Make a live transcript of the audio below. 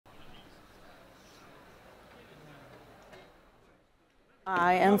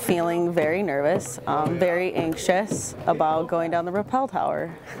I am feeling very nervous, very anxious about going down the rappel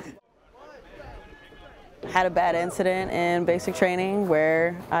tower. Had a bad incident in basic training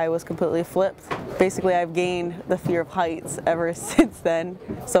where I was completely flipped. Basically, I've gained the fear of heights ever since then,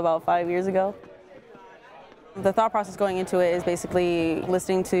 so about 5 years ago. The thought process going into it is basically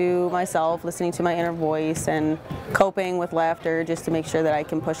listening to myself, listening to my inner voice, and coping with laughter just to make sure that I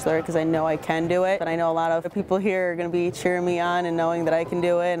can push through it, because I know I can do it. And I know a lot of the people here are going to be cheering me on and knowing that I can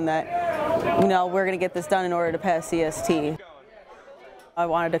do it and that, you know, we're going to get this done in order to pass CST. I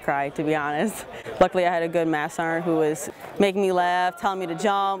wanted to cry, to be honest. Luckily, I had a good math sergeant who was making me laugh, telling me to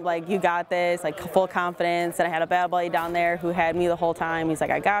jump, like, you got this, like, full confidence. And I had a battle buddy down there who had me the whole time. He's like,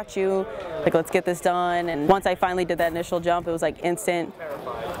 I got you, like, let's get this done. And once I finally did that initial jump, it was like instant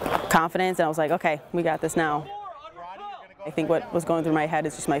confidence, and I was like, okay, we got this now. I think what was going through my head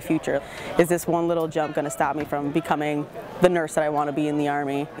is just my future. Is this one little jump going to stop me from becoming the nurse that I want to be in the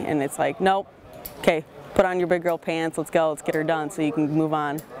Army? And it's like, nope, okay. Put on your big girl pants, let's go, let's get her done so you can move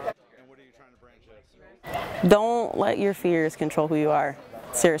on. And what are you trying to branch out to? Don't let your fears control who you are.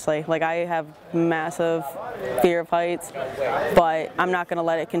 Seriously, like, I have massive fear of heights, but I'm not going to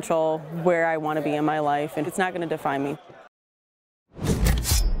let it control where I want to be in my life, and it's not going to define me.